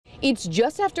It's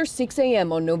just after 6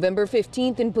 a.m. on November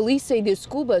 15th, and police say the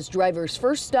school bus driver's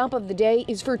first stop of the day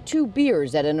is for 2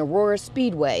 beers at an Aurora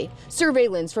Speedway.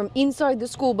 Surveillance from inside the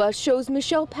school bus shows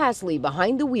Michelle Pasley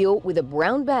behind the wheel with a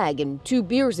brown bag and 2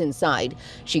 beers inside.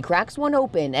 She cracks one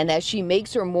open, and as she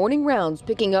makes her morning rounds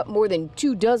picking up more than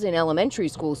 24 elementary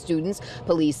school students,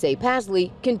 police say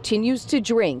Pasley continues to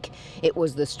drink. It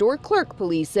was the store clerk,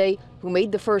 police say, who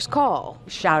made the first call.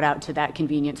 Shout out to that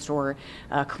convenience store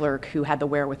clerk who had the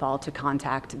wherewithal to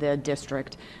contact the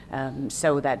district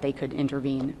so that they could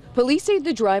intervene. Police say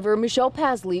the driver, Michelle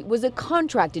Pasley, was a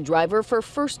contracted driver for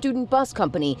First Student Bus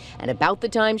Company, and about the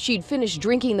time she'd finished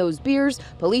drinking those beers,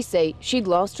 police say she'd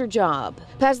lost her job.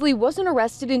 Pasley wasn't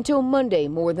arrested until Monday,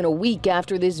 more than a week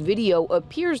after this video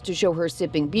appears to show her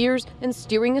sipping beers and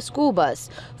steering a school bus.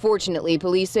 Fortunately,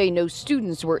 police say no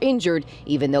students were injured,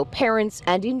 even though parents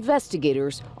and investigators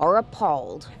are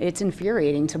appalled. It's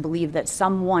infuriating to believe that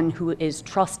someone who is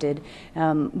trusted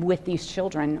with these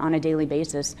children on a daily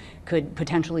basis could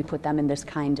potentially put them in this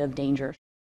kind of danger.